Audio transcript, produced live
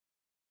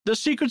The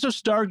Secrets of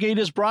Stargate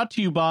is brought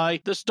to you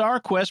by the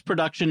StarQuest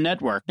Production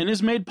Network and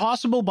is made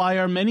possible by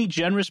our many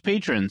generous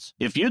patrons.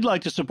 If you'd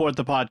like to support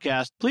the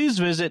podcast, please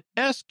visit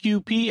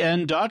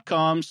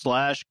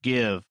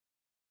sqpn.com/give.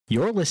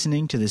 You're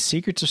listening to The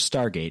Secrets of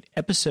Stargate,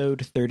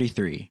 Episode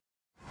 33.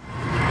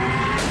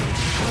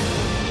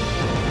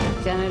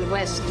 Lieutenant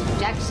West,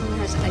 Jackson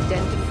has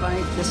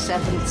identified the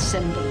seventh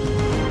symbol.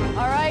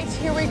 All right,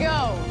 here we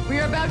go. We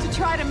are about to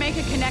try to make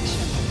a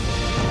connection.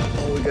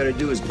 All we gotta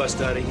do is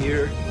bust out of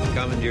here,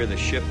 commandeer the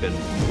ship, and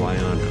fly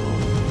on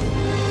home.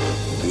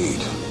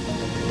 Indeed.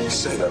 You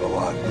say that a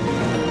lot.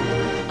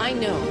 I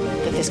know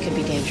that this could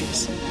be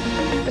dangerous.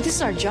 But this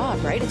is our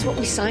job, right? It's what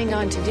we signed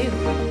on to do.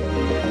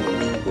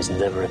 It was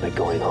never about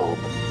going home.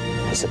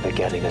 It's about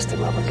getting us to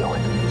where we're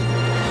going.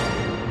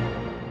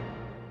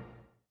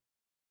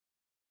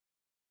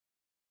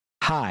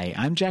 Hi,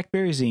 I'm Jack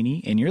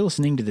Berrezzini, and you're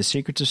listening to The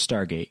Secrets of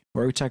Stargate,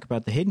 where we talk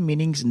about the hidden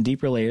meanings and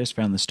deeper layers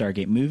found in the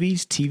Stargate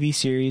movies, TV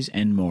series,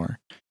 and more.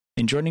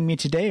 And joining me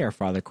today are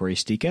Father Corey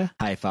Stika.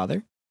 Hi,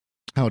 Father.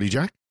 Howdy,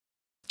 Jack.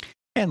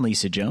 And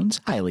Lisa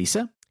Jones. Hi,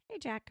 Lisa. Hey,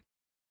 Jack.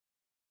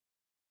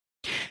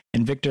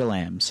 And Victor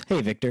Lambs.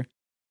 Hey, Victor.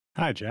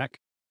 Hi,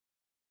 Jack.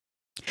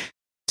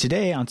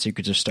 Today on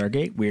Secrets of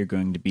Stargate, we are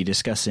going to be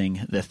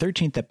discussing the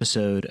 13th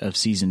episode of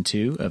Season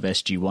 2 of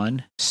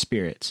SG-1,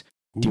 Spirits.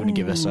 Do you want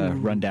to give us a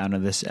rundown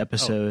of this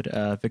episode,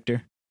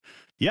 Victor?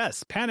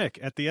 Yes, panic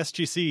at the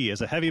SGC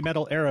as a heavy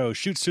metal arrow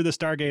shoots through the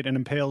Stargate and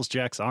impales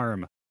Jack's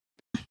arm.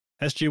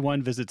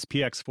 SG-1 visits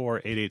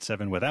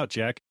PX-4887 without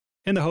Jack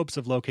in the hopes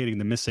of locating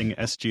the missing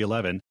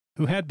SG-11,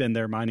 who had been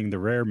there mining the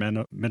rare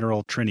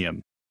mineral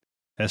trinium.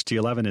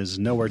 SG-11 is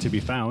nowhere to be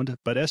found,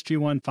 but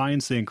SG-1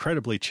 finds the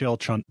incredibly chill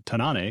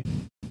Tanane,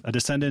 a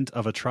descendant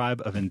of a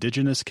tribe of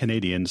indigenous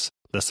Canadians,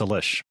 the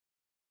Salish.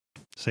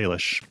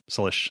 Salish.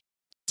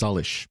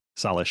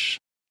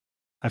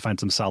 I find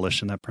some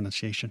Salish in that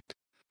pronunciation.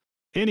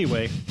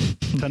 Anyway,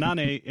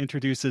 Tanane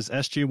introduces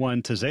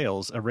SG-1 to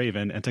Zales, a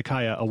raven, and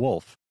Takaya, a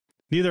wolf,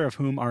 neither of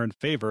whom are in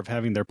favor of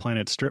having their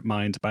planet strip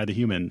mined by the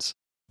humans.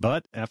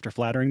 But after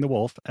flattering the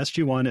wolf,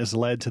 SG-1 is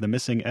led to the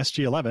missing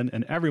SG-11,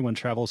 and everyone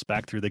travels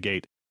back through the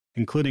gate,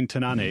 including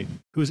Tanane,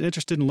 who's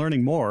interested in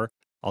learning more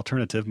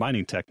alternative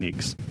mining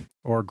techniques,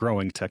 or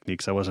growing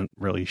techniques. I wasn't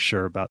really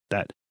sure about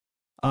that.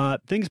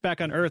 Things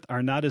back on Earth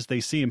are not as they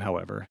seem,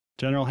 however.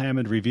 General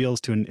Hammond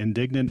reveals to an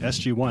indignant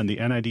SG-1 the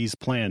NID's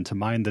plan to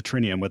mine the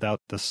trinium without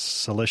the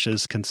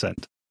Salish's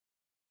consent.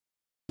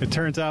 It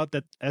turns out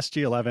that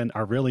SG-11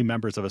 are really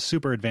members of a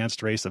super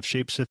advanced race of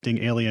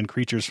shape-shifting alien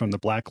creatures from the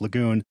Black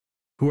Lagoon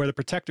who are the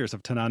protectors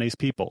of Tanane's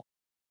people.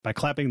 By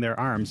clapping their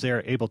arms, they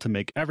are able to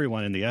make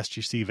everyone in the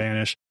SGC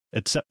vanish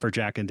except for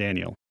Jack and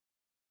Daniel.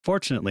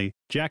 Fortunately,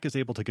 Jack is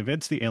able to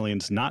convince the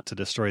aliens not to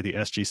destroy the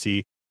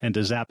SGC and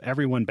to zap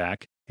everyone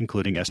back,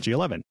 including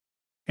SG-11.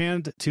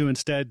 And to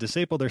instead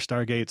disable their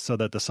Stargate so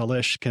that the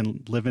Salish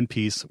can live in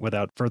peace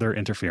without further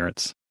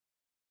interference.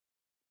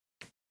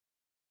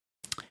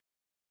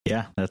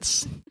 Yeah,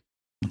 that's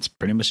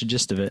pretty much the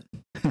gist of it.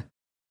 What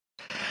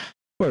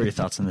were your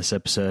thoughts on this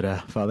episode,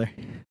 Father?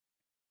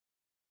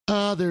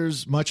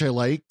 There's much I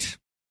liked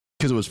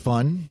because it was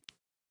fun.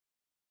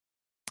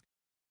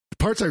 The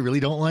parts I really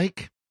don't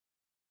like.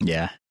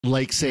 Yeah.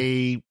 Like,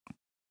 say,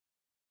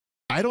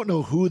 I don't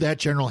know who that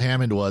General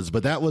Hammond was,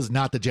 but that was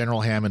not the General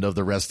Hammond of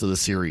the rest of the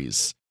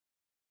series.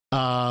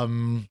 Yeah,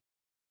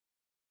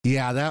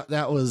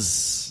 that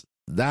was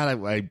that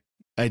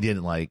I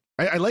didn't like.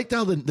 I liked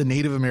how the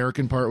Native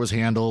American part was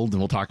handled, and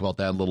we'll talk about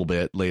that a little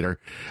bit later.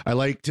 I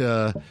liked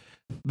the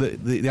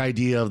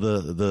idea of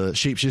the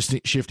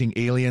shape-shifting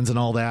aliens and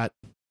all that.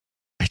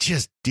 I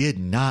just did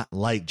not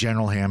like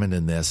General Hammond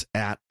in this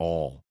at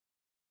all.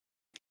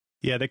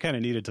 Yeah, they kind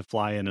of needed to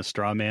fly in a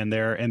straw man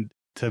there and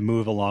to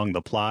move along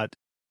the plot.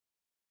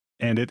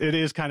 And it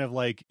is kind of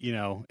like, you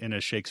know, in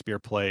a Shakespeare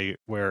play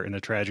where in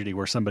a tragedy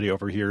where somebody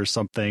overhears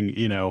something,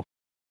 you know,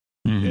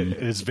 it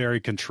is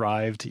very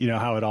contrived, you know,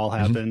 how it all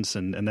happens.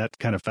 And that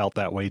kind of felt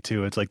that way,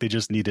 too. It's like they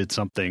just needed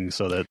something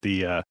so that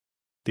the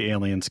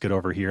aliens could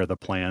overhear the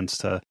plans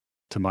to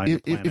mine the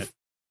planet.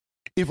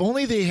 If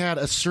only they had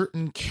a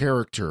certain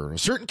character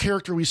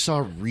we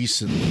saw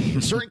recently,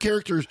 a certain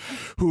character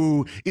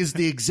who is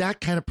the exact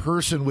kind of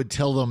person would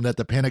tell them that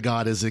the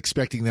Pentagon is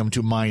expecting them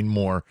to mine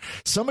more.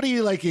 Somebody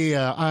like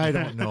I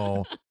don't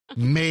know,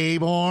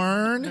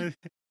 Mayborn.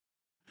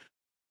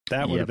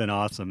 That would have been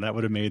awesome. That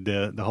would have made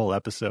the whole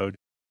episode.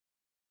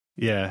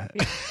 Yeah.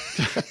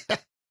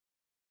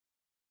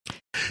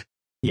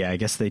 Yeah, I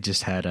guess they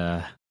just had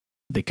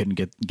they couldn't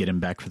get him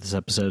back for this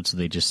episode, so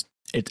they just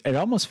it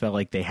almost felt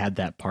like they had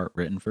that part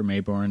written for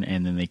Mayborn,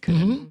 and then they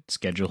couldn't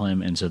schedule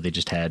him, and so they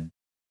just had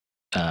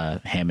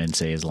Hammond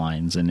say his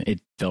lines, and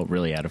it felt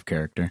really out of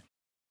character.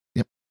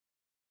 Yep.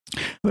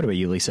 What about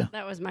you, Lisa?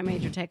 That was my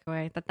major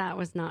takeaway, that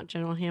was not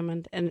General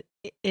Hammond, and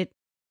I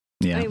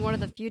mean, one of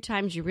the few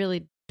times you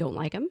really don't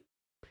like him.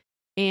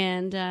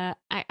 And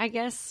I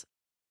guess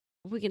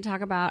we can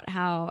talk about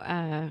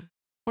how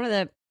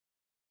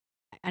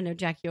I know,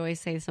 Jack, you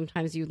always say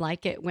sometimes you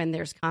like it when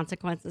there's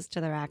consequences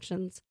to their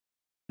actions.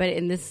 But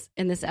in this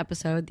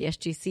episode, the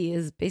SGC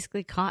is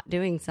basically caught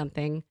doing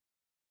something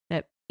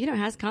that,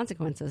 has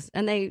consequences.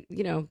 And they,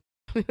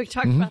 we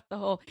talked about the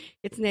whole,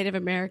 it's Native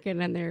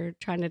American and they're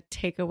trying to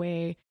take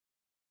away,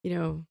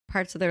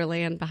 parts of their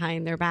land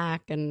behind their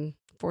back and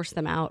force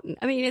them out. And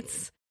I mean,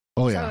 it's,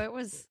 so it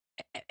was,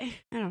 I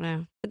don't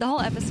know. The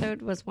whole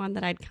episode was one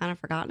that I'd kind of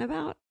forgotten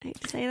about. I hate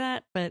to say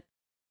that, but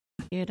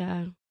it,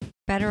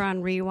 better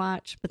on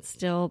rewatch, but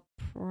still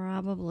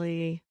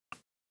probably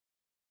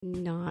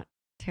not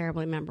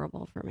terribly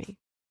memorable for me.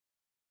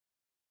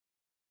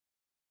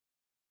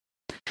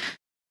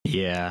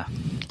 Yeah,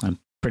 I'm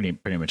pretty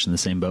much in the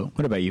same boat.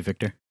 What about you,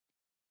 Victor?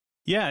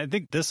 Yeah, I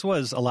think this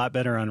was a lot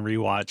better on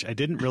rewatch. I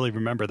didn't really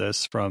remember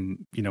this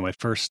from, my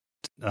first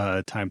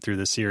time through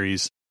the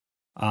series.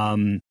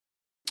 And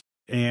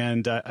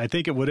I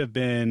think it would have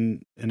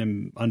been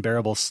an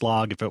unbearable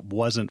slog if it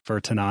wasn't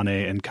for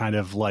Tanane and kind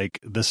of like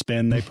the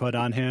spin they put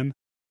on him.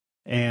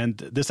 And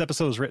this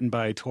episode was written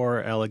by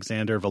Tor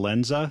Alexander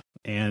Valenza,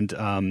 and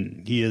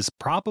he is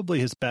probably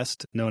his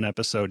best known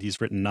episode. He's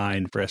written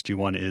 9 for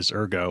SG1 is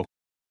Ergo.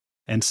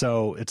 And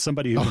so it's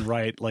somebody who can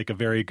write like a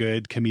very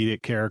good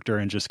comedic character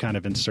and just kind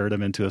of insert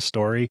him into a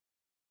story.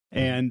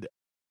 And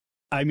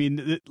I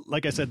mean,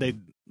 like I said,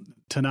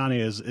 Tanane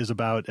is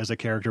about, as a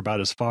character, about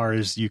as far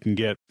as you can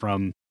get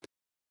from,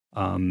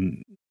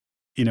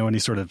 any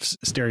sort of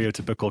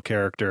stereotypical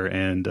character.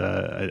 And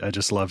I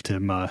just loved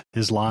him.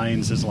 His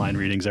lines, his line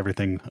readings,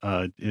 everything.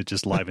 It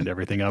just livened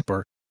everything up,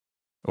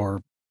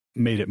 or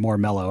made it more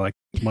mellow, like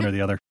one or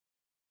the other.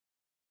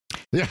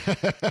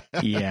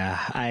 Yeah,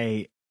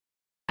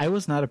 I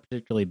was not a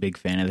particularly big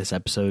fan of this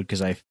episode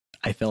because I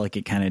felt like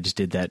it kind of just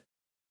did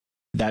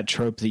that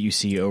trope that you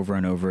see over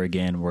and over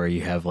again, where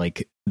you have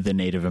like the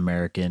Native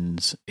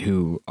Americans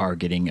who are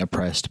getting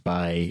oppressed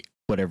by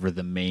whatever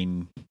the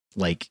main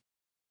like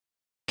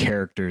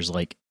characters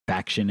like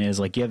faction is.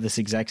 Like you have this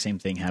exact same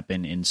thing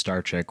happen in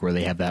Star Trek, where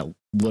they have that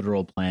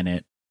literal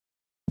planet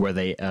where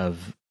they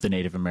of the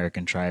Native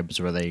American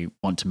tribes where they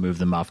want to move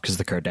them off because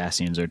the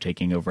Cardassians are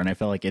taking over. And I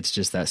felt like it's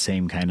just that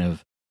same kind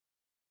of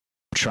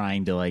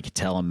trying to like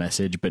tell a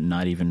message, but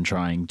not even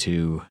trying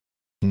to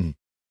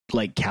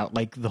like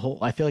the whole.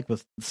 I feel like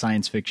with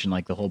science fiction,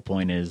 like the whole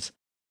point is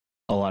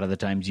a lot of the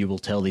times you will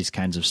tell these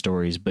kinds of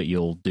stories, but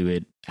you'll do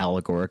it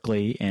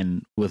allegorically.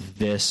 And with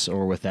this,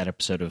 or with that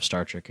episode of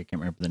Star Trek, I can't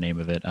remember the name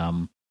of it.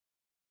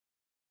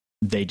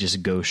 They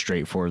just go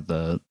straight for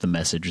the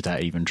message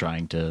without even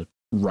trying to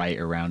write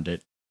around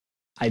it.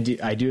 I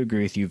do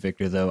agree with you,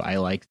 Victor, though. I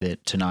like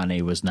that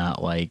Tanane was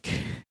not like,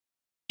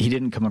 he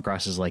didn't come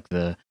across as like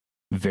the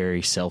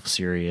very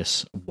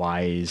self-serious,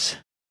 wise,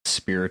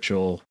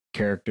 spiritual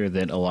character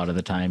that a lot of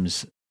the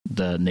times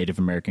the Native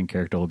American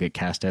character will get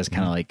cast as,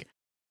 kind of like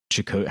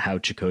how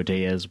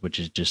Chakotay is, which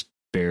is just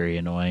very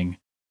annoying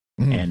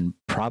and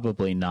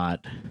probably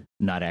not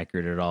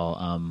accurate at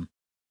all.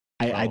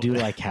 I do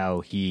like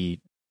how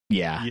he,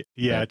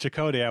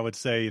 Chakotay, I would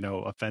say,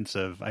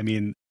 offensive. I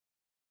mean,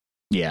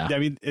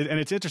 and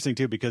it's interesting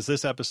too, because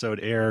this episode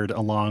aired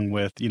along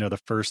with, the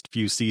first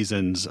few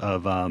seasons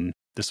of,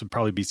 this would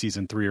probably be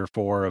season 3 or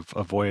 4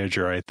 of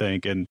Voyager, I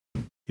think. And,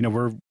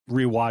 we're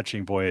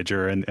rewatching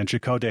Voyager, and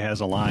Chakotay has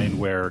a line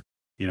where,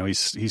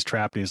 he's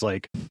trapped and he's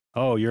like,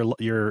 oh,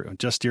 you're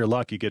just your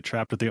luck. You get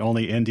trapped with the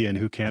only Indian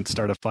who can't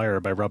start a fire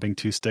by rubbing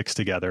 2 sticks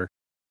together.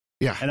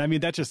 Yeah. And I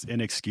mean, that's just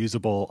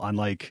inexcusable on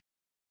like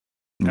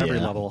every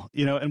level,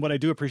 and what I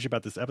do appreciate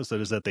about this episode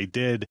is that they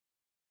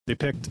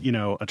picked,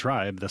 a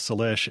tribe, the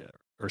Salish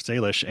or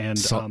Salish, and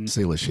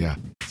Salish, yeah.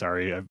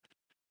 Sorry, I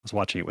was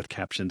watching it with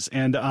captions,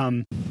 and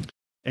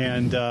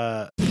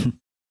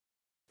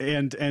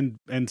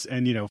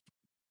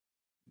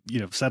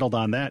settled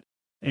on that.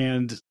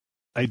 And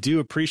I do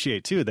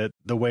appreciate too that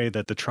the way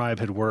that the tribe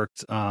had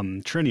worked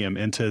trinium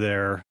into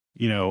their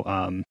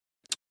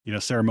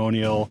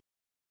ceremonial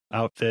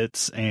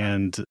outfits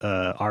and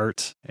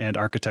art and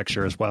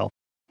architecture as well.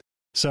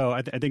 So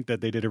I think that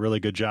they did a really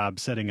good job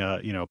setting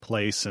a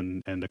place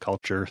and a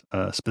culture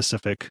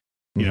specific,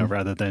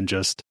 rather than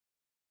just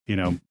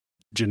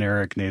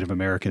generic Native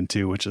American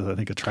too, which is I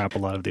think a trap a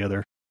lot of the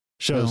other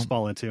shows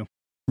fall into.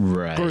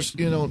 Right. Of course,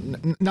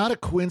 not a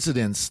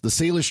coincidence. The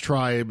Salish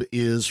tribe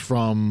is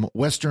from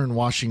Western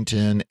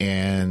Washington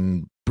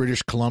and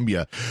British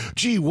Columbia.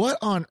 Gee, what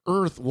on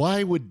earth?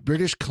 Why would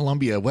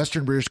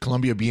Western British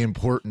Columbia be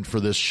important for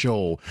this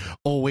show?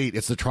 Oh, wait,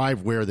 it's the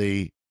tribe where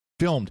they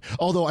filmed.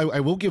 Although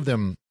I will give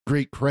them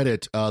great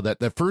credit that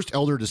the first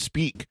elder to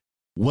speak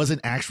was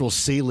an actual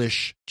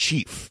Salish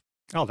chief.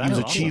 Oh, that's he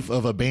was awesome. A chief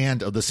of a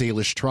band of the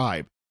Salish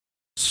tribe.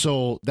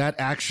 So that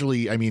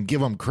actually,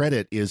 give them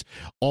credit, is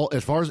all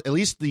as far as at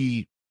least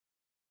the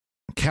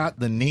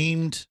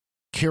named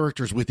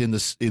characters within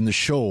the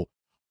show,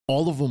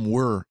 all of them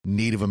were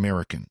Native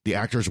American. The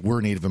actors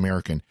were Native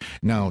American.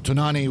 Now,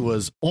 Tanane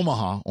was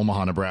Omaha,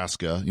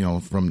 Nebraska,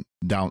 from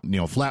down,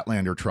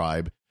 Flatlander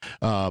tribe.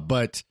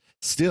 But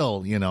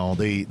still,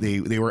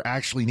 they were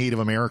actually Native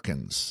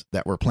Americans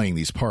that were playing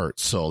these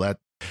parts. So that,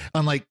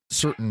 unlike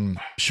certain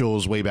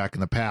shows way back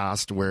in the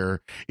past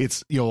where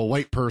it's, a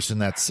white person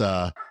that's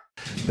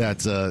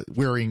that's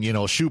wearing,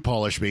 shoe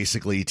polish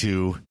basically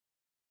to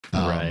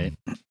play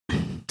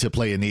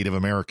a Native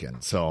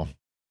American. So,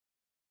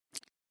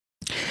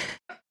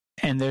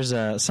 and there's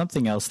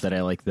something else that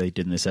I like they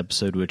did in this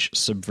episode, which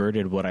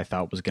subverted what I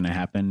thought was going to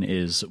happen.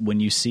 Is when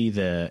you see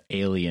the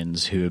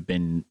aliens who have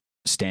been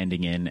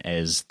standing in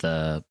as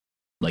the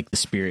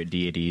spirit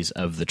deities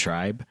of the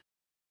tribe,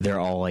 they're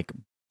all like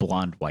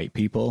blonde white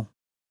people,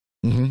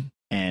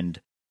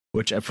 and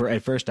which at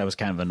first I was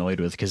kind of annoyed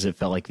with because it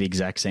felt like the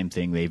exact same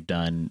thing they've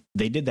done.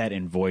 They did that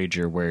in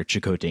Voyager where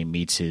Chakotay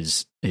meets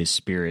his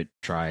spirit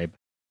tribe,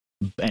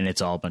 and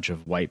it's all a bunch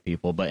of white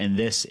people. But in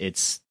this,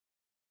 it's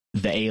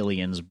the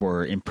aliens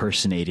were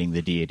impersonating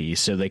the deities,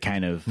 so they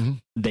kind of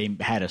they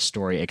had a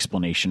story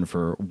explanation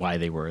for why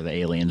they were the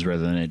aliens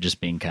rather than it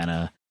just being kind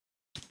of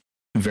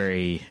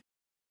very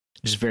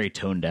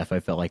tone deaf. I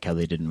felt like how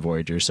they did in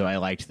Voyager, so I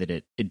liked that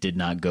it did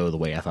not go the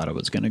way I thought it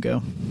was going to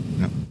go.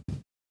 Yeah.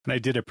 And I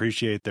did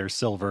appreciate their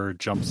silver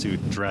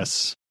jumpsuit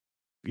dress,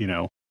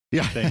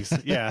 things.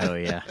 Yeah. Oh,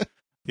 yeah.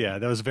 Yeah,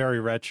 that was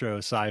very retro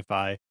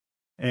sci-fi.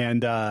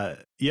 And the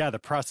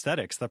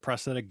prosthetics, the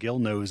prosthetic gill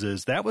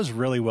noses, that was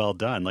really well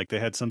done. Like they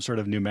had some sort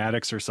of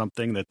pneumatics or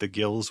something that the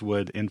gills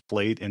would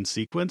inflate in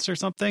sequence or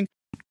something.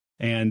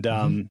 And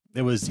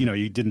it was,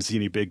 you didn't see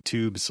any big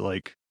tubes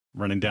like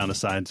running down the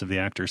sides of the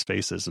actors'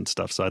 faces and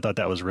stuff. So I thought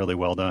that was really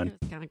well done. It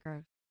was kind of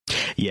gross.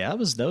 Yeah, that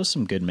was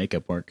some good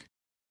makeup work.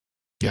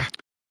 Yeah.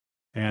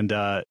 And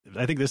I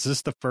think this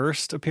is the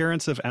first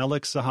appearance of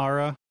Alex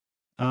Zahara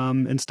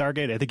in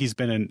Stargate. I think he's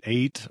been in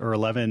 8 or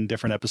 11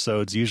 different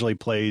episodes, usually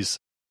plays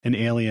an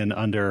alien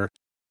under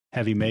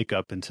heavy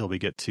makeup until we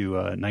get to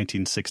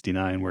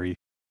 1969 where he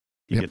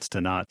gets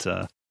to not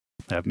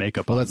have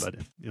makeup on, but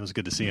it was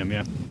good to see him.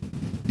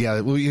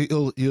 Yeah. Well,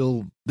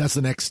 you'll that's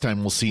the next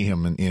time we'll see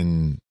him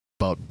in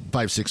about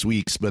 5-6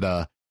 weeks, but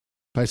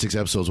 5-6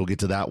 episodes we'll get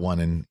to that one.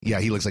 And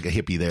yeah, he looks like a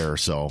hippie there.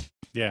 So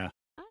yeah.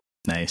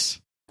 Nice.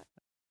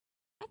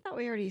 I thought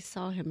we already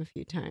saw him a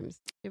few times.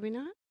 Did we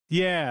not?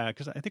 Yeah,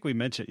 because I think we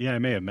mentioned. Yeah, I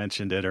may have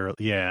mentioned it. Or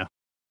yeah.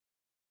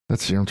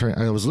 Let's see.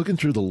 I was looking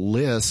through the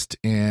list,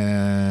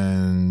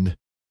 and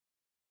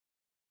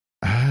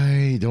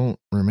I don't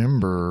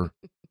remember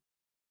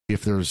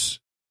if there's.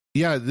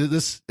 Yeah,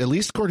 this at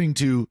least according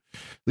to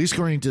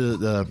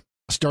the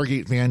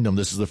Stargate fandom,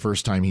 this is the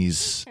first time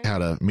he's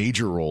had a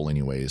major role,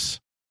 anyways.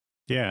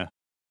 Yeah,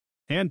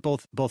 and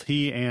both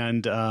he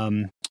and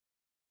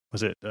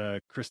was it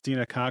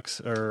Christina Cox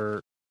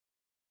or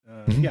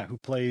who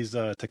plays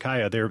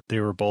Takaya? They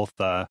were both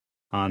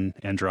on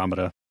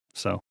Andromeda,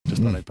 so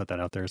just thought I'd put that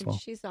out there as well.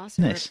 And she's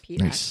also a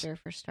repeat actor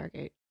for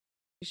Stargate.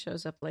 She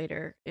shows up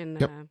later in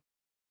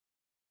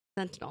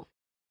Sentinel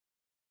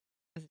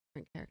as a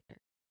different character.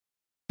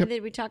 And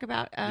did we talk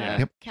about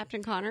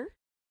Captain Connor?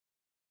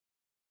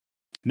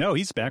 No,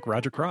 he's back.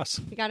 Roger Cross.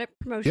 He got a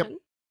promotion.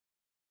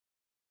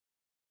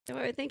 So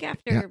I think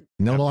after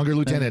no longer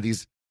lieutenant,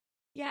 he's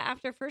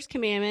after First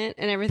Commandment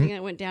and everything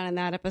that went down in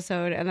that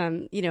episode, and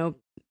then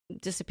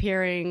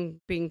disappearing,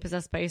 being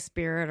possessed by a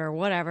spirit or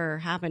whatever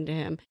happened to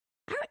him.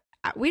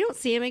 We don't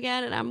see him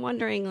again, and I'm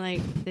wondering,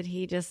 did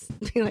he just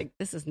be like,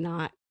 "This is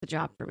not the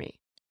job for me.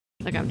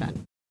 Like, I'm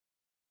done."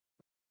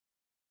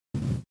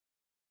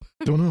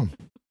 Don't know.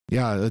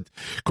 Yeah, of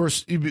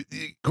course,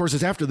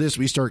 it's after this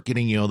we start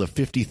getting the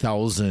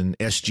 50,000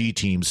 SG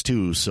teams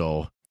too.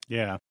 So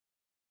yeah,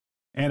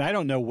 and I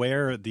don't know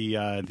where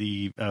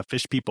the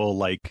fish people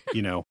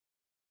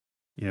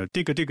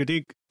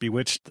dink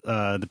bewitched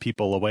the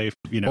people away.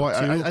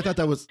 I thought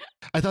that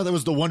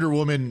was the Wonder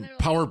Woman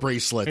power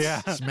bracelet,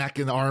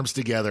 smacking the arms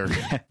together.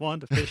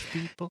 Want to fish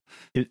people?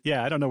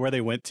 I don't know where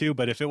they went to,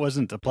 but if it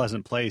wasn't a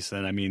pleasant place,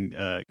 then I mean,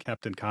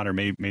 Captain Connor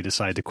may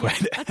decide to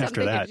quit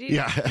after that.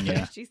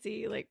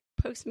 GC,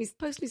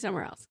 post me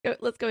somewhere else.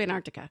 Let's go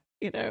Antarctica.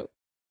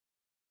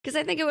 Because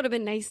I think it would have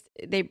been nice.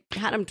 They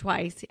had him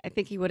twice. I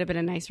think he would have been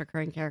a nice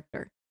recurring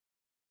character.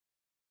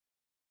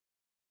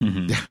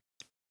 Mm-hmm.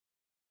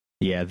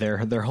 Yeah,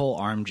 their whole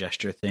arm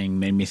gesture thing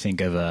made me think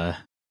of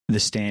the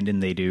stand-in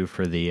they do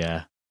for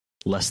the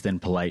less than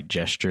polite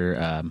gesture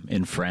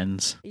in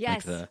Friends.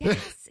 Yes,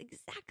 yes,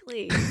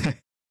 exactly.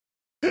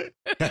 I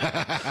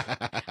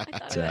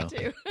thought of that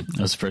too.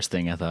 That was the first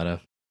thing I thought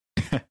of.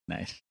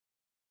 Nice.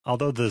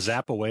 Although the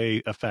zap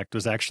away effect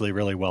was actually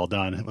really well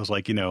done. It was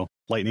like,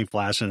 lightning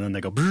flash and then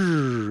they go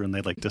brrr, and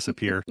they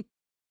disappear.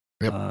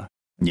 Yep.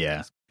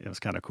 Yeah. It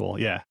was kind of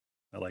cool. Yeah.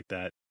 I like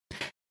that.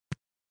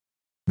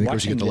 Of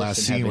course, you get the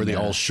last scene where they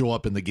all show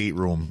up in the gate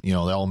room. They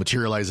all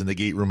materialize in the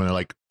gate room and they're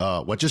like,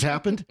 what just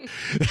happened?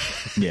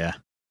 Yeah.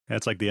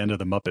 It's like the end of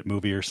the Muppet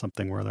movie or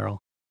something where they're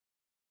all,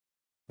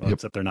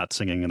 except they're not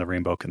singing in the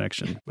Rainbow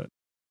Connection. But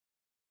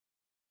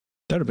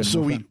that would have been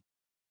so fun.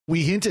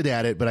 We hinted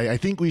at it, but I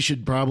think we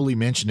should probably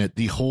mention it.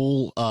 The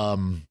whole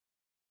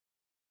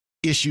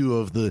issue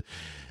of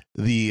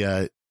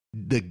the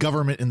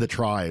government and the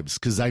tribes,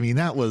 because I mean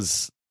that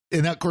was.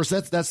 And of course,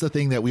 that's the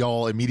thing that we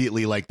all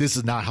immediately this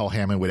is not how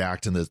Hammond would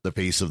act in the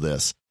face of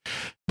this.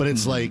 But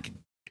it's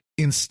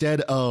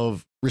instead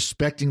of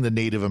respecting the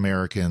Native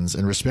Americans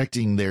and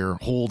respecting their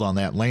hold on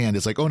that land.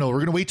 It's like, oh no, we're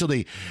going to wait till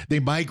they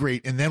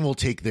migrate and then we'll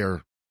take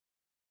their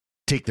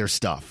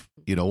stuff.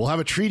 You know, we'll have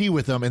a treaty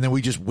with them and then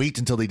we just wait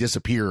until they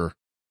disappear.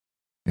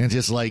 And it's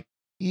just like,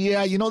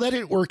 yeah, you know, that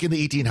didn't work in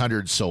the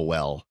 1800s so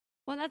well.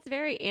 Well, that's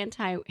very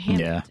anti-Hammond.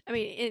 Yeah. I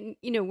mean,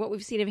 what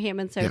we've seen of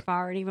Hammond so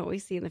far, and even what we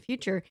see in the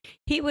future,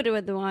 he would have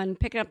been the one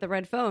picking up the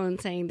red phone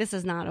saying, this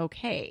is not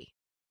okay.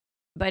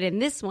 But in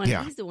this one,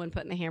 he's the one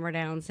putting the hammer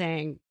down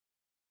saying,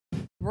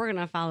 we're going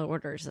to follow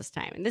orders this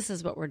time. And this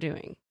is what we're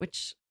doing,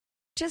 which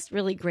just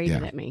really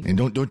grated at me. And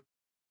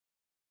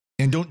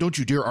don't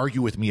you dare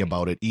argue with me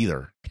about it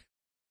either.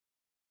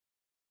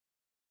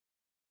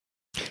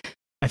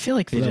 I feel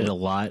like they did a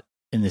lot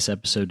in this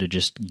episode to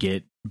just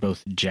get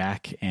both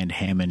Jack and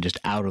Hammond just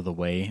out of the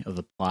way of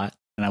the plot.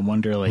 And I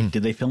wonder,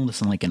 did they film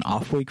this in like an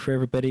off week for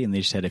everybody and they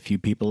just had a few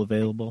people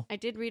available? I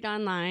did read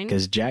online.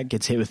 Because Jack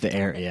gets hit with the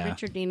air. Yeah.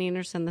 Richard Dean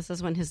Anderson, this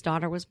is when his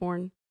daughter was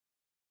born.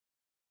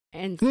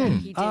 And so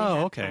he did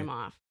have time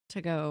off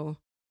to go.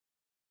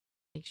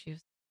 I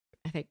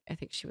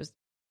think she was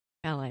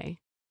LA.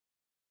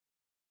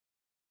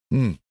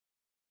 I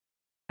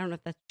don't know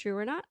if that's true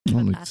or not,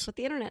 but that's what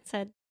the internet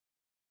said.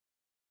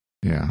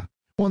 Yeah.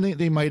 Well,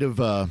 they might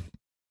have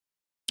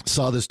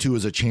saw this too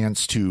as a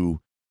chance to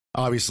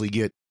obviously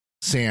get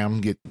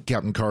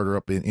Captain Carter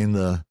up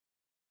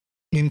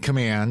in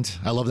command.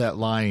 I love that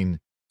line.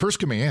 First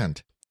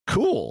command.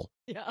 Cool.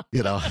 Yeah.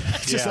 You know,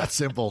 just that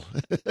simple.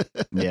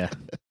 Yeah.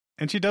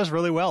 And she does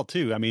really well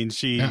too. I mean,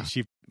 she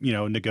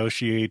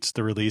negotiates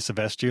the release of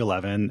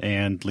SG-11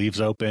 and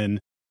leaves open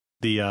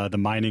the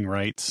mining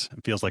rights.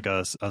 It feels like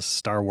a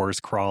Star Wars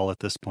crawl at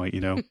this point,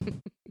 you know.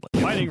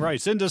 Mining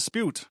rights in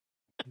dispute.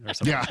 Or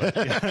something.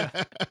 Yeah.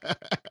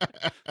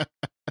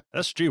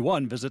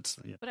 SG-1 visits.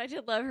 Yeah. But I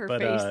did love her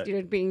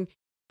face, being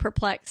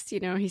perplexed. You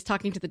know, he's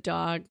talking to the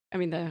dog. I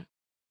mean, the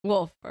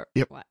wolf or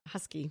what,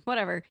 husky,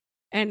 whatever.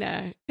 And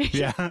and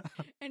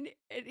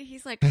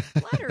he's like,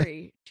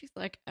 flattery. She's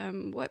like,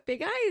 what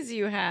big eyes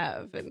you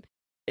have, and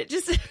it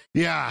just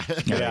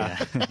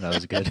that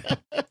was good.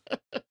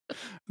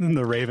 And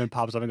the Raven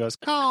pops up and goes,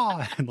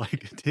 "Oh!" And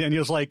like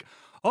Daniel's like,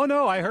 "Oh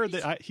no, I heard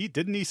that he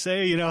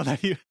say, you know,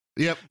 that you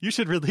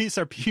should release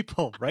our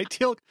people, right,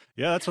 Teal'c?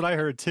 Yeah, that's what I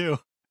heard too."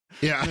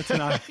 Yeah,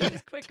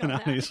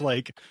 Tanani's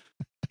like,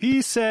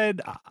 he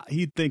said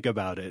he'd think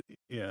about it.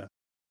 Yeah.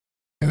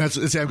 And that's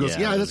Sam goes,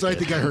 that's what I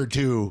think I heard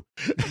too.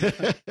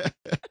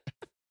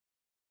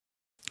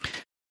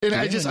 And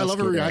I love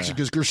her reaction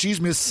because she's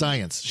Miss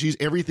Science.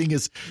 Everything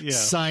is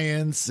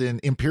science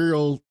and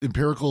empirical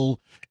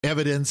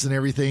evidence and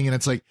everything. And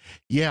it's like,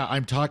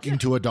 I'm talking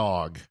to a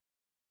dog.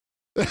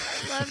 I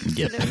love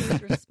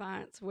his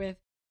response with,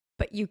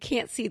 but you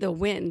can't see the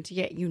wind,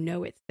 yet you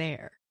know it's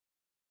there.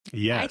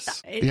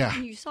 Yes.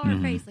 You saw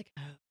her face like,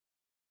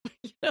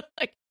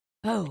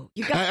 oh.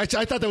 You got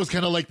I thought that was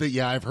kind of like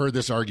I've heard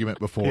this argument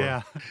before.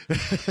 Yeah.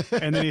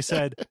 And then he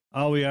said,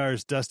 all we are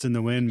is dust in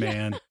the wind,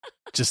 man.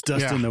 Just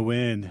dust in the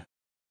wind.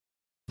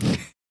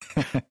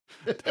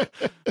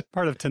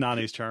 Part of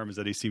Tanani's charm is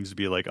that he seems to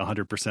be like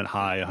 100%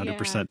 high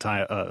 100%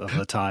 of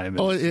the time.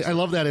 I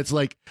love that. It's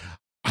like,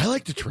 I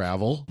like to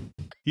travel.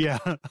 Yeah.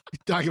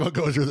 Talking about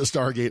going through the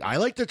Stargate. I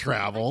like to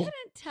travel. I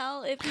couldn't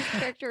tell if his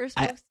character is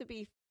supposed to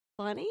be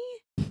funny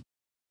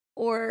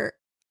or...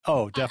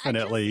 Oh,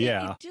 definitely,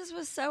 it just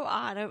was so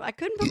odd. I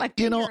couldn't put my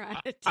finger on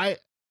it.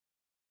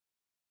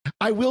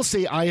 I will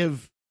say I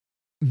have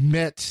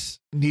met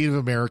Native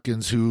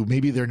Americans who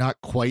maybe they're not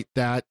quite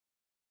that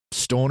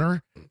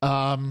stoner.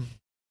 Have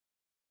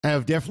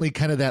definitely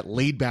kind of that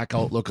laid back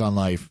outlook on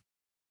life.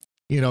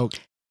 You know,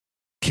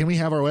 can we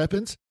have our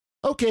weapons?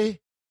 Okay.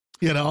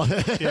 You know,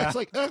 it's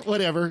like,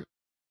 whatever.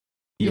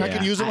 I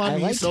can use them on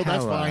me, so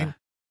that's fine.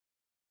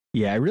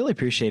 I really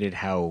appreciated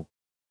how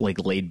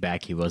laid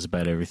back he was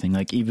about everything.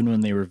 Like even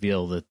when they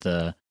reveal that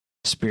the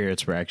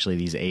spirits were actually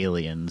these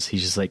aliens,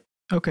 he's just like,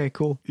 okay,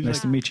 cool. Nice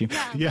to meet you.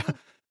 Yeah.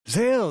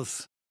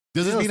 Zales.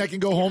 Does this mean I can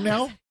go home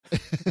now?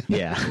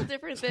 Yeah. A little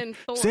different than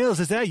Thor. Zales,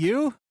 is that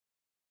you?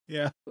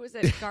 Yeah. Who was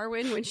it?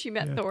 Garwin when she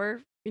met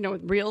Thor,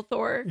 with real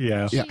Thor.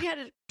 Yeah. She had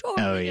a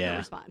totally different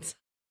response.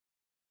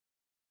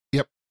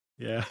 Yep.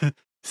 Yeah.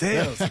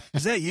 Zales,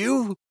 is that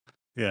you?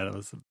 Yeah, that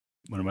was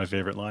one of my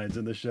favorite lines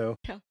in the show.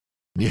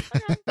 Yeah.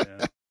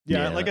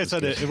 Yeah, like I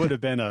said, it would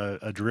have been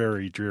a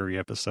dreary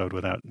episode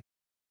without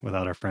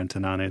our friend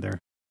Tanane there.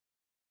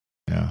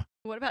 Yeah.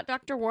 What about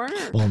Dr.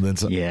 Warner? Well, then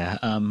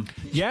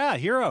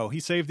hero. He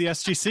saved the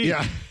SGC.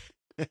 Yeah.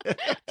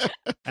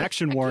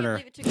 Action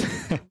Warner.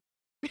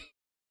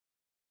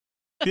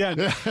 Yeah.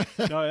 No,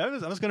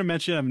 I was going to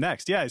mention him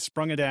next. Yeah, he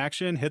sprung into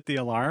action, hit the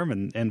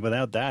alarm, and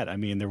without that,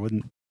 there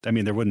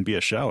wouldn't be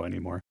a show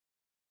anymore.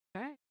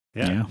 All right.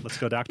 Yeah. Let's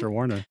go, Dr.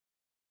 Warner.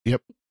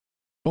 Yep.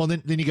 Well,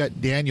 then you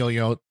got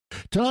Daniel.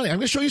 Tanani, I'm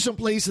going to show you some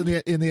place in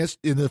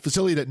the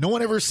facility that no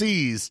one ever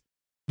sees.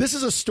 This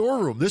is a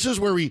storeroom. This is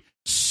where we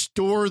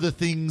store the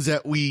things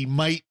that we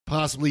might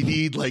possibly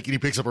need. And he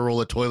picks up a roll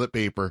of toilet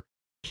paper.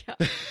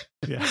 Yeah.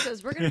 He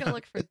says, we're going to go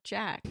look for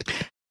Jack.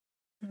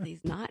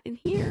 He's not in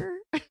here.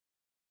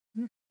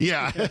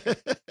 Yeah.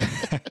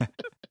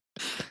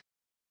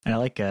 And I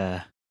like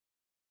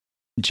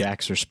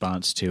Jack's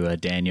response to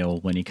Daniel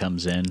when he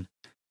comes in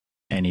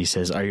and he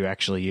says, "Are you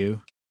actually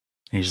you?"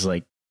 And he's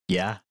like,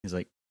 "Yeah." He's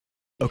like,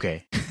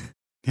 "Okay."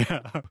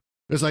 Yeah.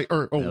 It's like,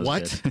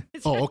 what?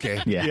 Oh,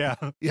 okay. Yeah.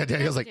 Yeah.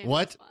 Daniel's like,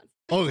 what?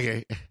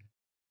 Okay.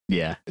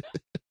 Yeah.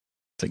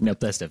 It's like, nope,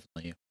 that's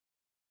definitely you.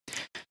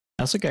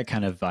 I also got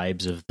kind of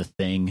vibes of The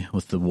Thing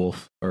with the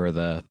wolf or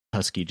the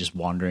husky just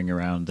wandering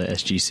around the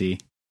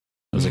SGC.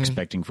 I was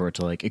expecting for it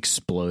to like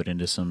explode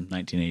into some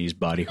 1980s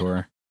body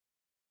horror.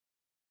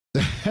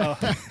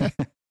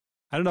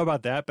 I don't know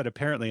about that, but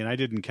apparently, and I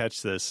didn't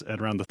catch this,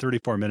 at around the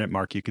 34-minute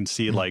mark, you can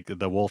see like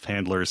the wolf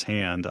handler's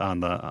hand on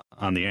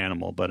the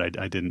animal, but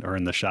I didn't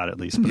earn the shot at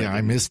least. But yeah,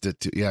 I missed it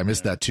too. Yeah, I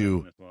missed that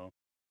too. Well.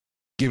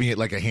 Giving it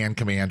like a hand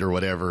command or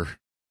whatever.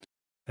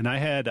 And I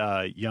had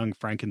young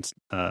Frankenstein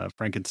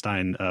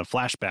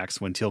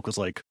flashbacks when Teal'c was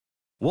like,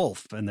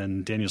 "Wolf," and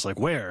then Daniel's like,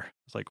 "Where?"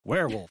 It's like,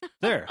 "Werewolf."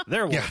 There,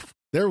 wolf. Yeah,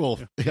 there,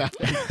 wolf. Yeah.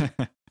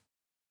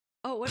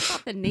 Oh, what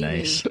about the naming?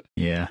 Nice.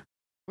 Yeah.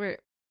 Where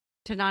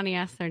Tanani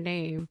asks their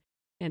name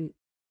and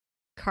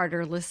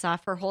Carter lists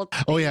off her whole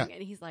thing. Oh, yeah.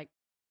 And he's like,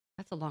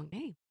 "That's a long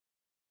name."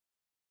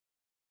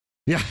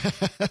 Yeah.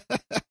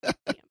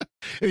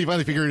 And he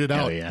finally figured it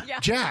out. Oh, yeah.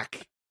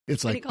 Jack.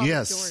 It's And he like,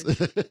 calls him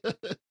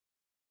yes.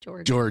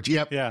 George.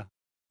 Yep. Yeah.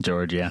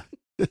 George, yeah.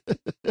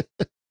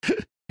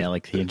 Yeah,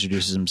 like he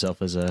introduces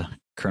himself as a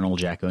Colonel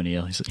Jack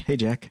O'Neill. He's like, "Hey,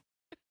 Jack."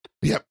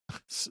 Yep.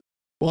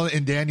 Well,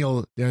 and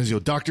Daniel's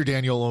Dr.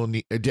 Daniel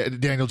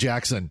Daniel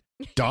Jackson.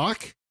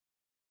 Doc?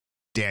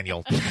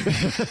 Daniel.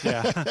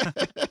 Yeah.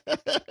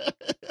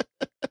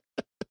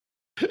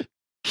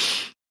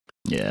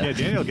 Yeah.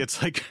 Daniel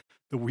gets like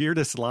the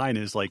weirdest line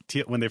is like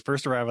when they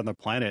first arrive on the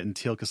planet and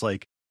Teal'c is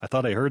like, "I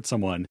thought I heard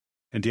someone,"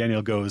 and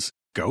Daniel goes,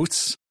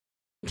 "Ghosts?"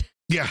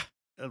 Yeah.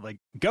 Like,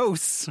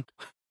 ghosts?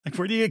 Like,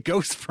 where do you get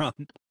ghosts from?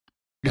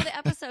 Well, the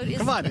episode is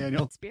Come on,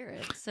 Daniel.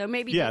 Spirit, so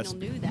maybe Yes.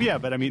 Daniel knew that. Yeah,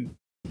 but I mean,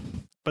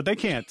 but they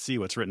can't see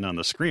what's written on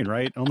the screen,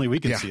 right? Only we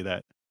can see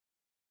that.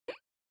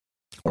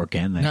 Or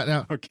can they?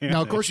 Now, Or can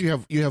of they? course, you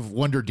have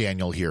Wonder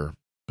Daniel here,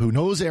 who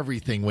knows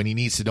everything when he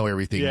needs to know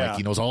everything. Yeah. Like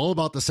he knows all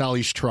about the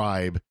Salish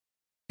tribe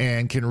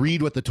and can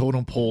read what the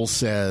totem pole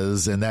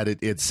says, and that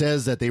it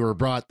says that they were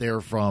brought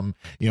there from,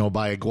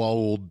 by a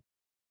Goa'uld,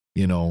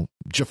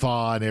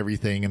 Jaffa and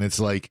everything. And it's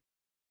like,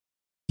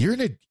 you're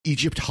an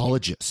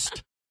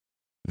Egyptologist.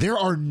 There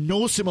are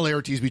no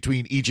similarities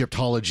between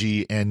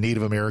Egyptology and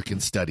Native American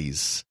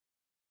studies.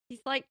 He's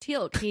like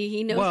Teal'c.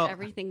 He knows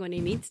everything when he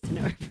needs to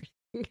know everything.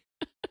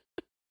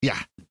 Yeah.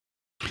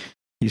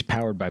 He's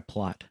powered by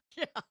plot.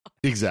 Yeah.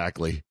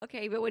 Exactly.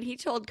 Okay, but when he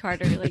told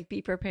Carter, like,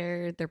 be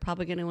prepared, they're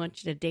probably going to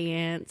want you to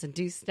dance and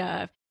do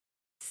stuff.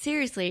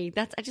 Seriously,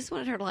 I just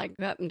wanted her to like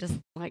go up and just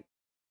like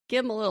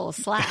give him a little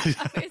slap.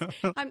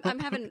 I'm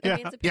having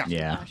emancipation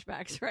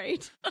flashbacks,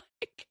 right?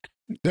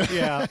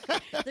 Yeah.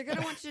 They're going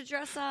to want you to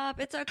dress up.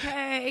 It's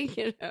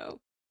okay,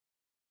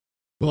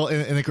 Well,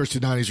 and of course,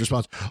 Tanani's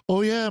response,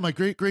 "Oh yeah, my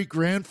great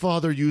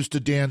grandfather used to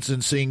dance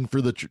and sing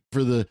for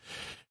the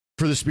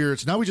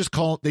spirits. Now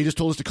they just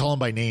told us to call him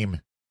by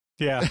name."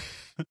 Yeah.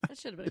 That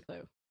should have been a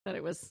clue that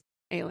it was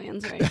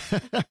aliens, right?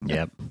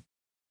 Yep.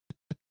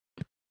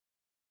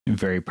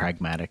 Very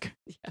pragmatic.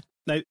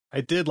 Yeah.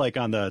 I did like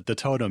on the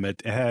totem.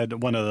 It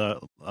had one of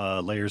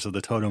the layers of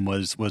the totem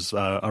was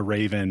a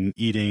raven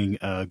eating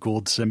a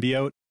Goa'uld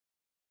symbiote,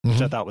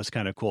 which I thought was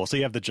kind of cool. So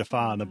you have the Jaffa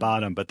on the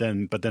bottom, but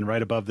then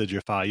right above the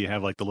Jaffa you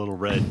have like the little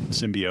red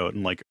symbiote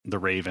and like the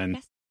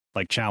raven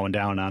like chowing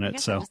down on I it.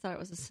 guess So I just thought it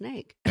was a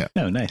snake. Yeah.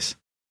 Oh, nice.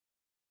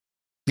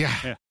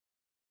 Yeah.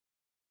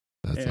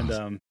 That's and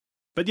awesome.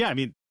 But yeah, I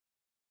mean,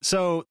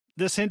 so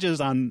this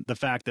hinges on the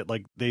fact that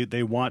like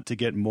they want to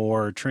get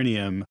more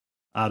trinium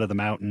out of the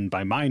mountain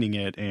by mining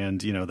it,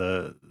 and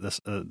the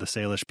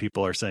Salish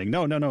people are saying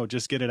no,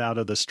 just get it out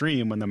of the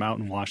stream when the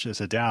mountain washes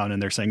it down,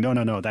 and they're saying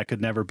no, that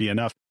could never be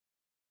enough.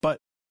 But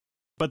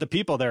the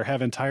people there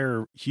have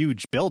entire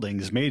huge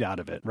buildings made out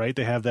of it, right?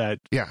 They have that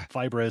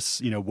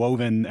fibrous,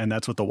 woven, and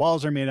that's what the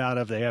walls are made out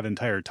of. They have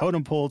entire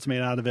totem poles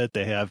made out of it.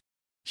 They have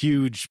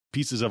huge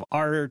pieces of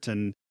art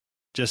and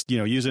just,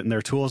 use it in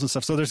their tools and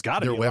stuff. So there's got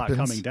to be a lot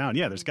coming down.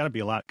 Yeah, there's got to be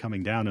a lot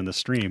coming down in the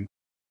stream.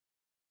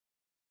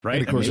 Right?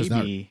 And of course,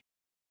 maybe,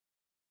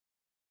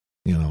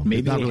 it's not,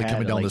 maybe it's not they really had,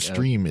 coming down like, the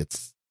stream.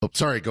 It's,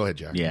 sorry, go ahead,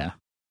 Jack. Yeah.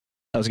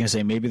 I was going to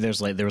say, maybe there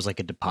was like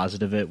a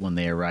deposit of it when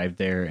they arrived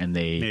there and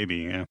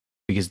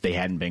because they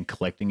hadn't been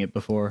collecting it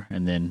before.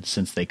 And then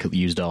since they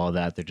used all of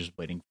that, they're just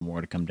waiting for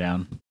more to come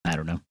down. I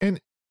don't know. And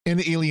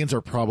the aliens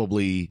are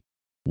probably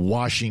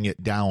washing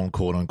it down,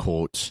 quote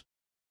unquote.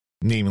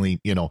 Namely,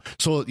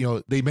 so,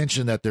 they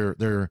mentioned that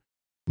they're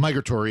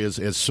migratory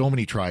as so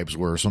many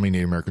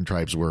Native American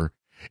tribes were.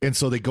 And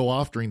so they go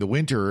off during the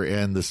winter,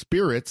 and the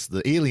spirits,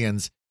 the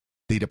aliens,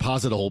 they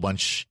deposit a whole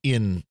bunch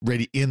in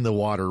the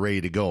water,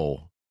 ready to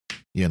go,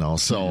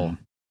 so,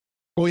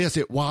 oh yes,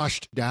 it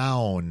washed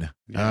down.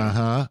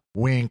 Yeah.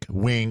 Wink,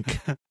 wink.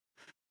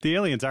 The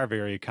aliens are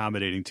very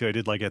accommodating too. I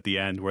did like at the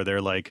end where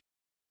they're like,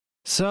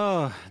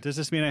 "So does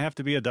this mean I have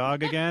to be a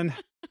dog again?"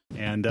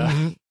 And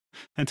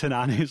and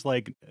Tanane's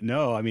like,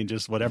 no, I mean,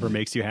 just whatever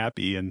makes you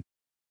happy. And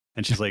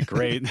she's like,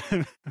 great,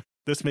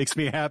 this makes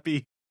me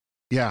happy.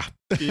 Yeah.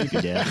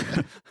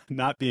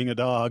 Not being a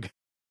dog.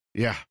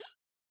 Yeah.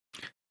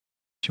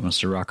 She wants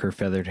to rock her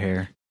feathered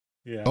hair.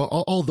 Yeah.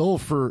 Although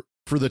for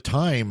the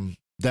time,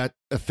 that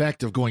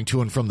effect of going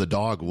to and from the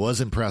dog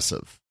was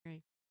impressive. Right.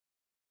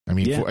 I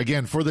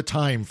mean, for the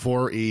time,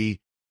 for a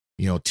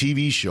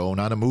TV show,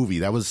 not a movie,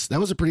 that was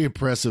a pretty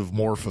impressive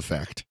morph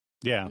effect.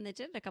 Yeah. And they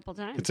did it a couple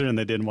times. Considering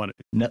they didn't want it.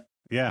 No.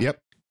 Yeah. Yep.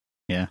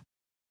 Yeah.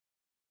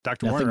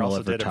 Dr. Nothing Warner will also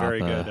ever did a top, very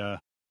good.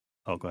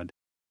 Oh, go ahead.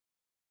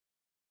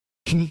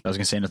 I was going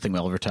to say nothing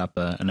will ever top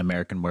an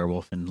American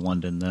Werewolf in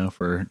London, though,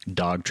 for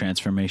dog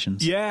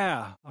transformations.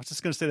 Yeah, I was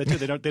just going to say that too.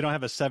 They don't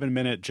have a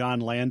 7-minute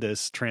John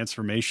Landis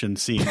transformation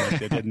scene like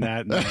they did in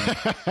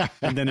that,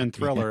 and then in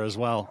Thriller as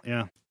well.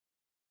 Yeah.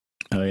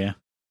 Oh yeah.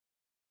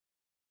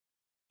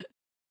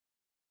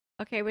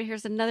 Okay, but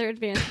here's another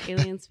advanced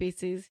alien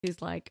species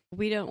who's like,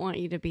 we don't want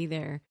you to be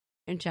there,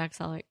 and Jack's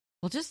all like,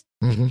 well, just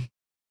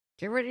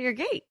get rid of your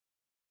gate.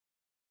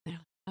 And they're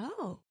like,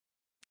 oh,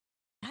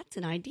 that's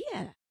an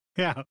idea.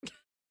 Yeah.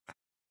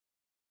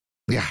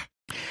 Yeah.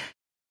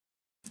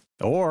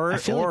 Or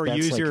like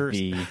use your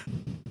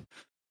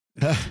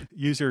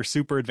use your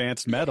super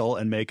advanced metal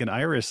and make an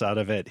iris out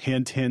of it.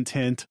 Hint, hint,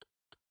 hint.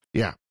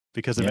 Yeah.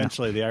 Because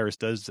eventually the iris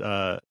does.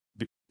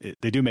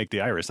 They do make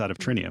the iris out of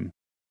trinium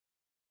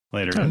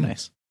later. Oh,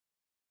 nice.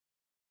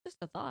 Just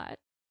a thought.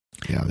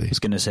 Yeah. I was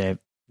going to say.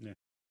 Yeah.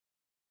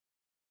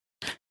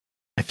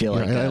 I feel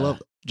like I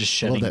love just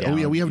shutting down. Oh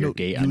yeah, we have your no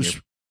gate use.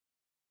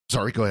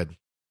 Sorry, go ahead.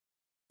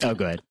 Oh,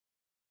 go ahead.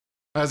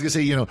 I was gonna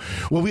say,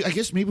 I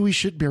guess maybe we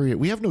should bury it.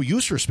 We have no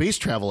use for space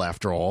travel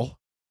after all.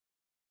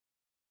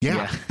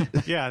 Yeah.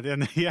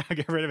 Then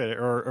get rid of it,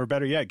 or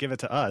better yet, give it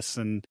to us.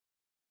 And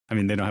I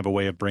mean, they don't have a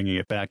way of bringing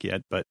it back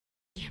yet, but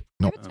Give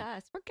it to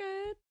us. We're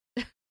good.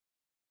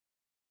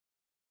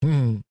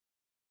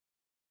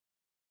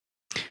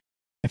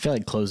 I feel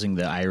like closing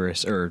the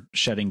iris or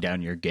shutting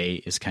down your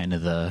gate is kind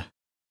of the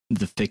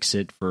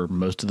fix-it for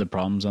most of the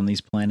problems on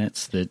these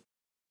planets. That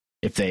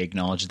if they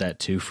acknowledge that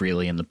too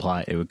freely in the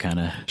plot, it would kind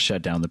of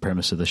shut down the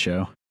premise of the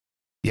show.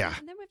 Yeah.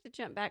 And then we have to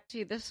jump back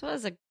to this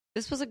was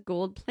a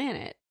gold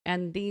planet,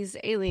 and these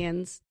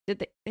aliens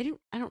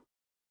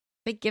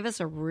they give us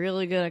a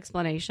really good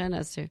explanation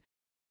as to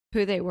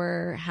who they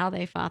were, how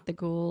they fought the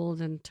Gould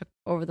and took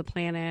over the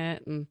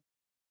planet, and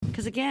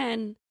because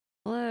again,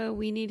 hello,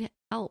 we need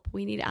help,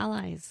 we need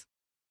allies.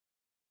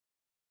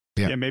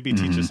 Yeah, maybe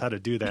teach us how to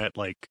do that,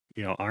 like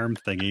arm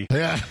thingy.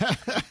 Yeah.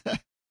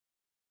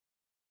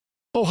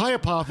 Oh, hi,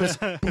 Apophis.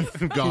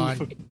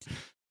 Gone.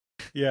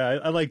 Yeah,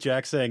 I like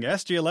Jack saying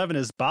SG-11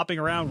 is bopping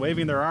around,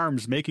 waving their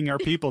arms, making our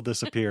people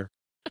disappear.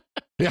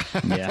 Yeah.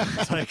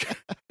 It's like,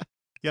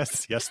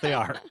 yes, they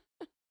are.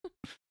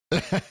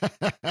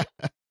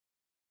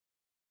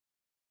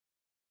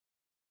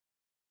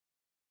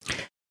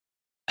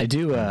 I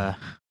do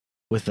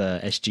with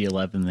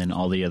SG-11 and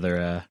all the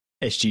other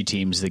SG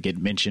teams that get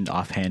mentioned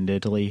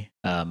offhandedly,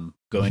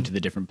 going to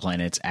the different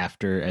planets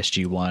after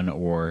SG-1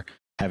 or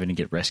having to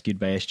get rescued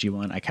by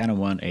SG-1. I kind of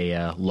want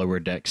a Lower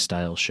Deck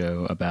style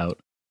show about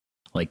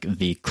like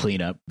the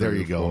cleanup. There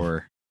you go.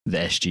 For the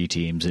SG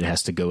teams, it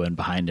has to go in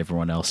behind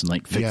everyone else and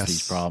like fix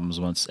these problems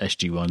once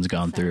SG-1's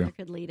gone through.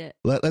 Could lead it.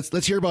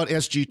 Let's hear about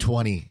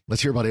SG-20.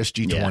 Let's hear about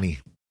SG-20.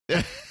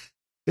 Yeah.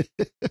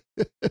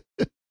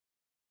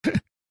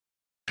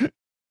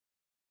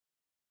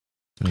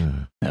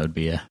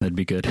 That'd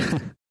be good.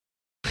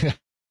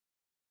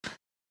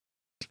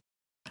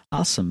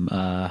 Awesome.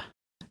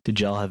 Did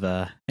y'all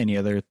have any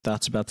other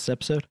thoughts about this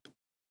episode?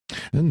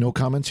 No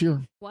comments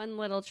here. One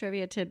little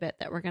trivia tidbit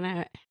that we're going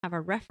to have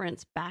a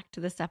reference back to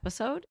this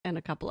episode and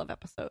a couple of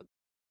episodes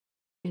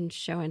in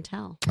Show and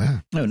Tell.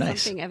 Ah. Oh,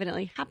 nice. Something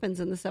evidently happens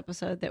in this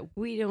episode that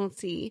we don't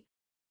see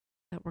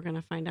that we're going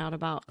to find out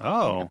about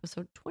in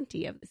episode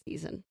 20 of the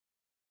season.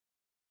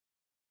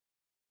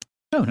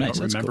 Oh, nice.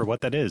 I don't remember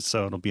what that is,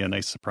 so it'll be a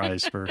nice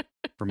surprise for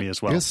me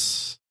as well.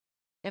 Yes.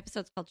 The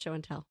episode's called Show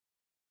and Tell.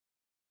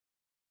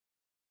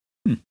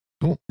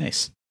 Cool.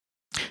 Nice.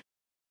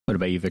 What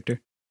about you, Victor?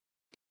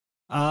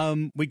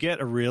 We get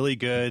a really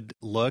good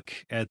look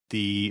at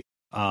the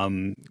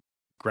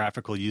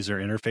graphical user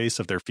interface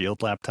of their field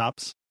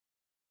laptops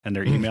and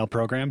their email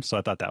program, so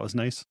I thought that was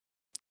nice.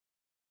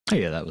 Oh,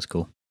 yeah, that was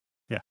cool.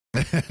 Yeah.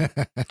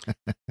 It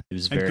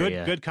was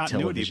very good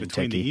continuity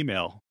between the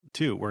email,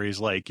 too, where he's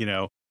like,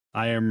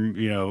 I am,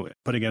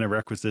 putting in a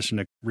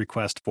requisition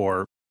request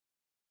for,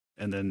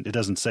 and then it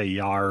doesn't say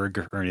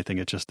YARG or anything.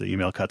 It's just the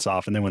email cuts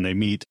off. And then when they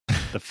meet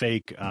the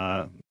fake,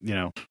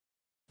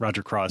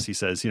 Roger Cross, he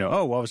says,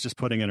 I was just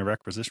putting in a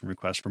requisition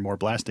request for more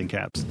blasting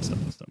caps and stuff.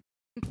 So,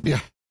 yeah.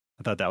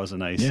 I thought that was a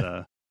nice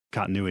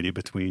continuity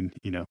between,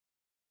 the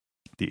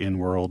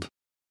in-world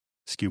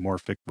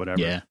skeuomorphic, whatever.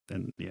 Yeah.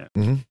 And yeah.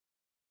 Mm-hmm.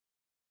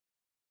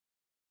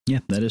 Yeah,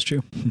 that is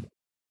true.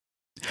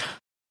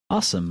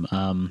 Awesome.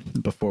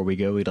 Before we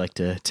go, we'd like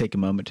to take a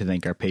moment to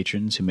thank our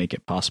patrons who make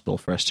it possible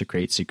for us to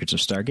create Secrets of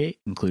Stargate,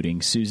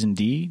 including Susan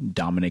D.,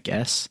 Dominic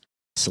S.,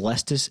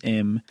 Celestis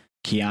M.,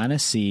 Kiana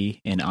C.,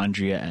 and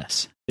Andrea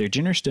S. Their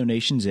generous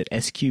donations at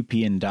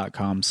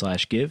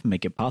sqpn.com/give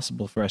make it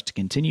possible for us to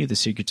continue the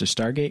Secrets of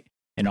Stargate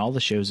and all the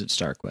shows at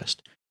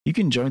StarQuest. You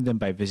can join them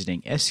by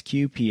visiting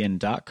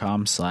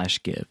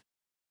sqpn.com/give.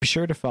 Be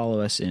sure to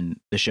follow us in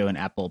the show in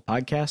Apple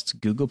Podcasts,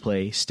 Google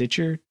Play,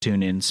 Stitcher,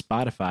 TuneIn,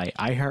 Spotify,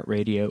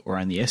 iHeartRadio, or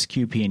on the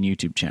SQPN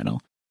YouTube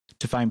channel.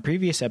 To find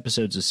previous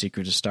episodes of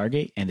Secrets of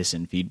Stargate and to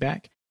send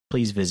feedback,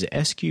 please visit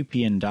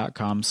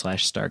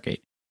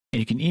sqpn.com/Stargate. And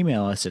you can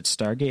email us at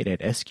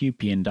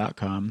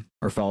stargate@sqpn.com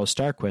or follow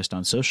StarQuest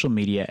on social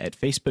media at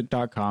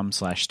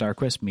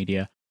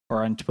facebook.com/StarQuestMedia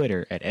or on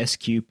Twitter at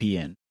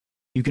SQPN.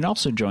 You can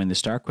also join the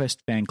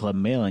StarQuest Fan Club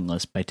mailing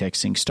list by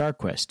texting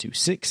StarQuest to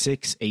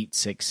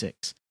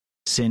 66866.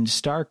 Send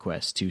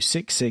StarQuest to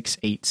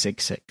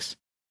 66866.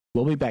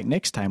 We'll be back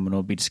next time when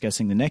we'll be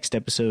discussing the next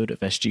episode of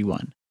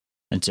SG-1.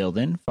 Until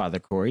then, Father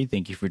Corey,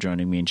 thank you for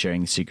joining me and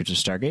sharing the Secrets of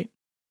Stargate.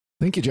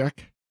 Thank you,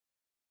 Jack.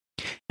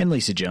 And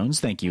Lisa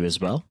Jones, thank you as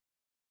well.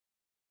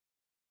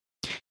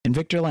 And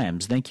Victor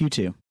Lambs, thank you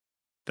too.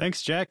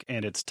 Thanks, Jack,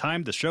 and it's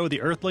time to show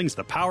the Earthlings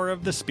the power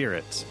of the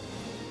spirits.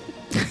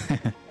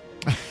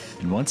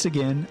 And once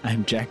again,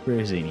 I'm Jack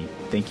Barazini.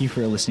 Thank you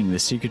for listening to The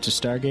Secrets of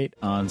Stargate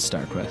on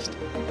StarQuest.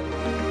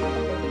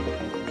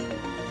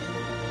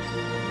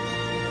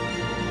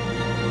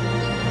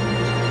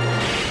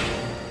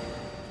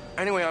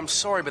 Anyway, I'm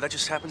sorry, but that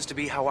just happens to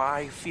be how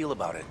I feel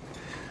about it.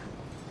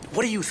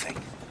 What do you think?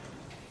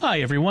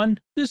 Hi, everyone.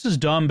 This is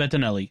Dom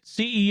Bettinelli,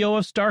 CEO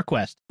of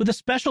StarQuest, with a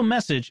special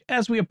message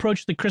as we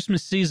approach the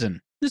Christmas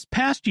season. This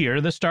past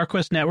year, the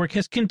StarQuest Network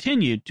has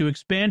continued to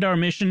expand our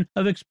mission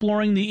of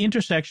exploring the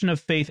intersection of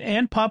faith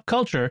and pop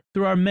culture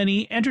through our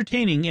many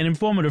entertaining and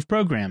informative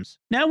programs.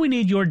 Now we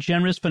need your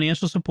generous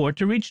financial support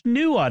to reach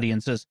new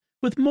audiences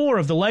with more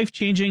of the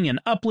life-changing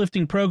and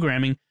uplifting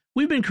programming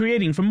we've been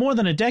creating for more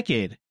than a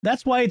decade.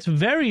 That's why it's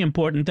very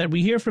important that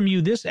we hear from you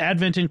this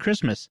Advent and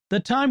Christmas, the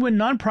time when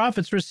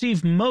nonprofits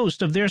receive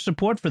most of their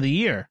support for the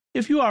year.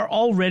 If you are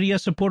already a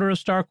supporter of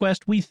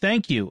StarQuest, we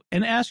thank you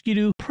and ask you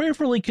to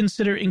prayerfully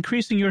consider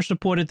increasing your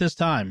support at this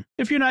time.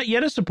 If you're not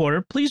yet a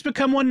supporter, please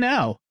become one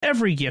now.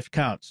 Every gift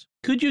counts.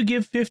 Could you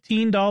give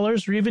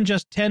 $15 or even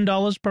just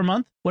 $10 per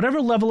month?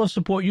 Whatever level of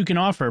support you can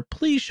offer,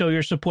 please show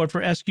your support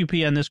for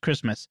SQPN this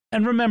Christmas.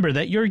 And remember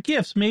that your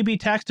gifts may be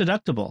tax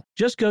deductible.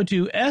 Just go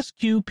to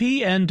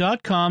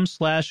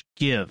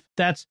sqpn.com/give.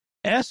 That's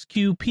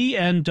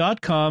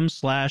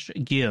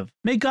sqpn.com/give.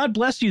 May God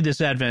bless you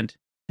this Advent,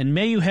 and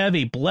may you have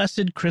a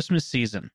blessed Christmas season.